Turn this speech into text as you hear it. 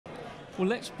Well,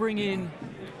 let's bring in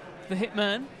the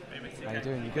hitman. How you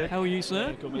doing? You good? How are you,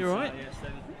 sir? You all right?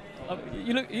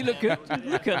 You look good.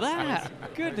 Look at that.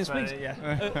 Goodness me.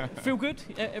 Feel good?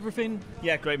 Everything?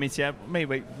 Yeah, great, mate. Yeah, made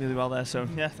weight really well there, so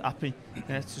yeah, happy.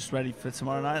 Yeah, it's just ready for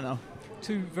tomorrow night now.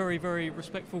 Two very, very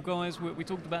respectful guys. We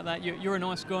talked about that. You're a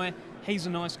nice guy. He's a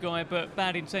nice guy, but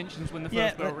bad intentions when the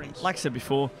first bell rings. Like I said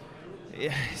before,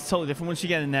 it's totally different. Once you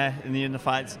get in there in the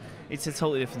fights, it's a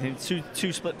totally different thing.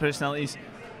 Two split personalities.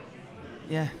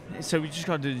 Yeah, so we just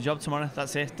got to do the job tomorrow.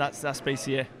 That's it. That's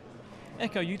basically it.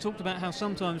 Echo, you talked about how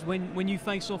sometimes when you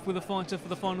face off with a fighter for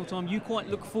the final time, you quite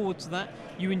look forward to that.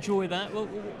 You enjoy that. Well,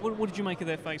 what did you make of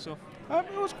their face-off?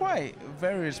 It was quite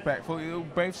very respectful.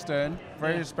 Both stern,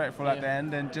 very respectful at the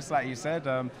end, and just like you said,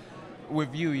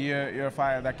 with you're a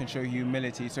fighter that can show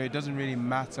humility, so it doesn't really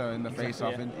matter in the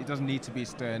face-off, and it doesn't need to be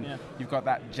stern. You've got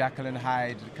that Jekyll and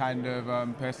Hyde kind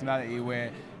of personality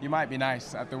where you might be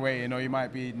nice at the weigh-in, or you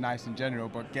might be nice in general,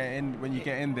 but when you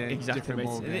get in there, it's different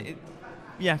ball game.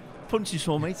 Yeah, punch is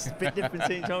small, mate. It's a bit different,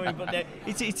 you know what I mean? But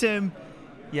it's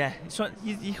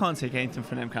you can't take anything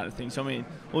from them kind of things. So, I mean,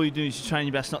 all you do is you're trying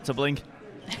your best not to blink.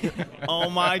 Oh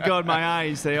my God, my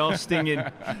eyes, they are stinging.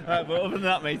 But other than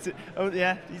that, mate,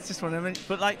 it's just one of them.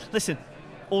 But like, listen,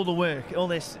 all the work,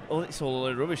 it's all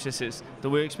the rubbish. This is the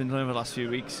work's been done over the last few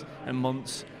weeks and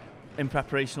months in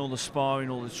preparation, all the sparring,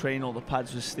 all the training, all the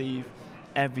pads with Steve,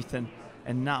 everything,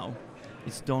 and now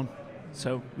it's done.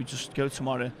 So we just go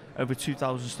tomorrow, over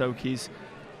 2,000 Stokies,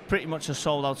 pretty much a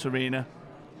sold-out arena,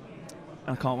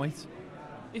 and I can't wait.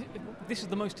 This is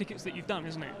the most tickets that you've done,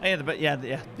 isn't it? Yeah,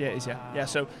 it is. Yeah.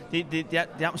 So the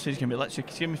atmosphere is going to be electric.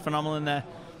 It's going to be phenomenal in there,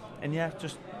 and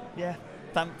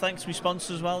thanks to my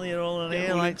sponsors as well. You're all in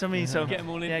here, like to me. So get them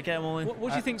all in. Yeah, get them all in.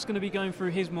 What do you think's going to be going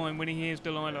through his mind when he hears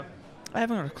Delilah? I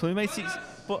haven't got a clue, mate.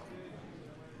 But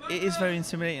it is very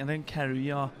intimidating. I don't care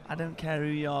who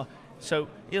you are. So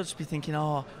he'll just be thinking,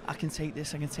 oh, I can take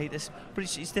this. But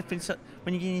it's different. So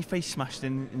when you're getting your face smashed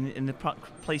in the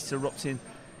place erupting,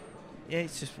 yeah,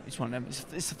 it's one of them.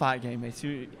 It's a fight game,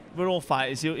 mate. We're all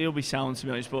fighters. He'll be sound, to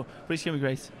be honest, but it's going to be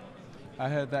great. I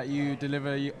heard that you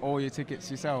deliver all your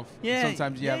tickets yourself. Yeah.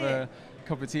 Sometimes you have a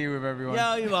cup of tea with everyone.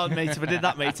 Yeah, well, mate, if I did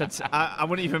that, mate, I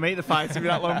wouldn't even make the fight to be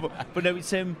that long. But no, it's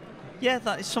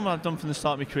that is something I've done from the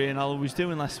start of my career, and I'll always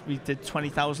do unless we did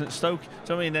 20,000 at Stoke.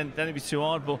 So I mean, then it'd be too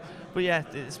hard. But yeah,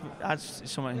 it's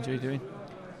something I enjoy doing.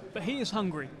 But he is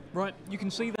hungry, right? You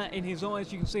can see that in his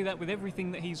eyes. You can see that with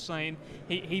everything that he's saying.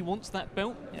 He wants that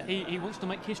belt. Yeah. He wants to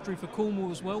make history for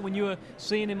Cornwall as well. When you were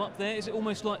seeing him up there, is it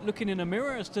almost like looking in a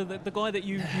mirror as to the guy that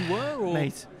you were? Or?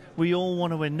 Mate, we all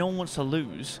want to win. No one wants to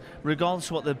lose. Regardless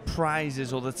of what the prize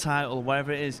is or the title or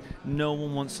whatever it is, no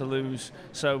one wants to lose.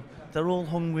 So they're all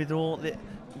hungry.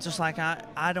 Just like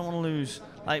I don't want to lose.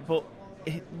 But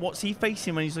what's he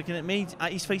facing when he's looking at me?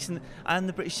 He's facing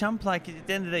the British champ. Like, at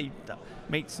the end of the day, that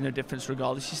makes no difference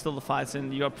regardless. He's still the fighter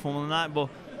and you got to perform on the night. But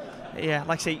yeah,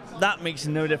 like I say, that makes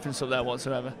no difference up there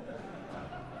whatsoever.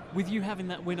 With you having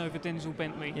that win over Denzel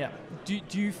Bentley, do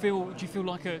you feel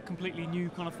like a completely new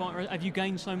kind of fighter? Have you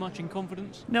gained so much in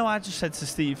confidence? No, I just said to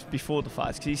Steve before the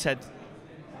fight, because he said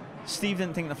Steve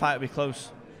didn't think the fight would be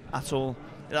close at all.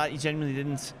 Like, he genuinely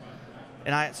didn't,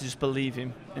 and I had to just believe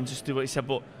him and just do what he said.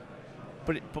 But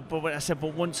when I said,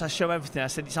 but once I show everything, I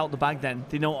said it's out the bag. Then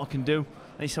they know what I can do.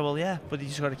 And he said, well, yeah, but you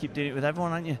just got to keep doing it with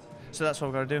everyone, aren't you? So that's what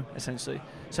we've got to do, essentially.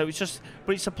 So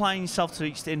but it's applying yourself to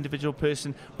each individual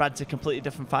person. Brad's a completely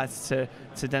different fighter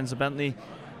to Denzel Bentley,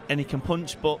 and he can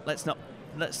punch. But let's not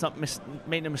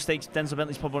make no mistakes. Denzel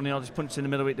Bentley's probably one of the hardest punches in the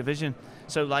middleweight division.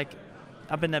 So like,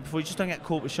 I've been there before. You just don't get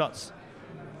caught with shots.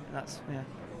 That's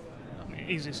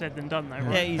easier said than done, though,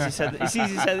 right? Yeah, easy said. It's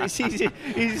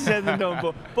easy said than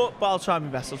done. But I'll try my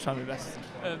best.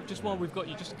 Just while we've got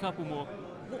you, just a couple more.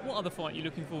 What other fight are you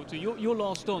looking forward to? You're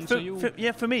last on,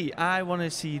 for me, I want to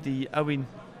see the Owen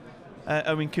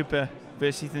Cooper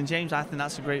versus Ethan James. I think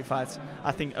that's a great fight.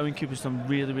 I think Owen Cooper's done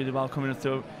really, really well coming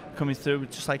through,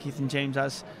 just like Ethan James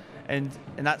has, and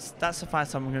that's the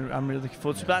fight I'm really looking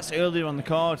forward to. But that's earlier on the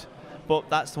card, but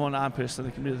that's the one I'm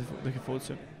personally really looking forward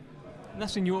to. And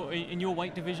that's in your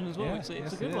weight division as well. Yeah,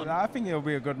 it's a good one. I think it'll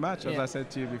be a good match, as I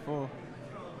said to you before.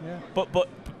 Yeah.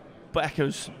 But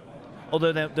Echoes,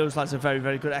 although those lads are very,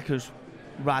 very good, Echoes,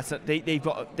 right? They've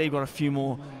got a few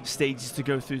more stages to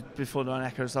go through before they're on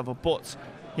Echoes level. But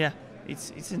yeah,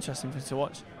 it's interesting to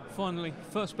watch. Finally,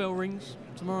 first bell rings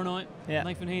tomorrow night. Yeah.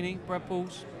 Nathan Heaney, Brad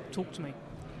Pauls. Talk to me.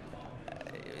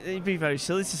 It'd be very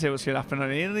silly to say what's going to happen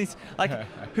on here. Like,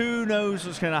 who knows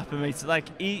what's going to happen, mate? Like,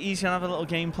 he's going to have a little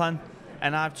game plan,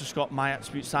 and I've just got my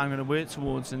attributes that I'm going to work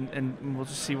towards, and we'll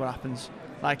just see what happens.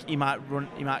 Like, he might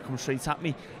come straight at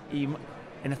me.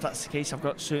 And if that's the case, I've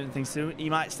got certain things to do. He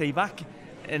might stay back,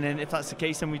 and then if that's the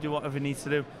case, then we do whatever we need to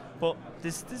do. But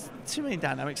there's too many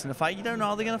dynamics in the fight. You don't know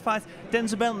how they're going to fight.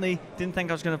 Denzel Bentley didn't think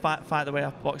I was going to fight the way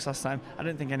I boxed last time. I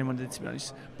didn't think anyone did, to be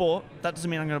honest. But that doesn't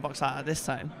mean I'm going to box like that this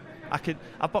time.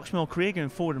 I've boxed my whole career going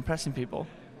forward and pressing people.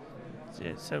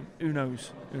 So who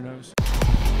knows? Who knows?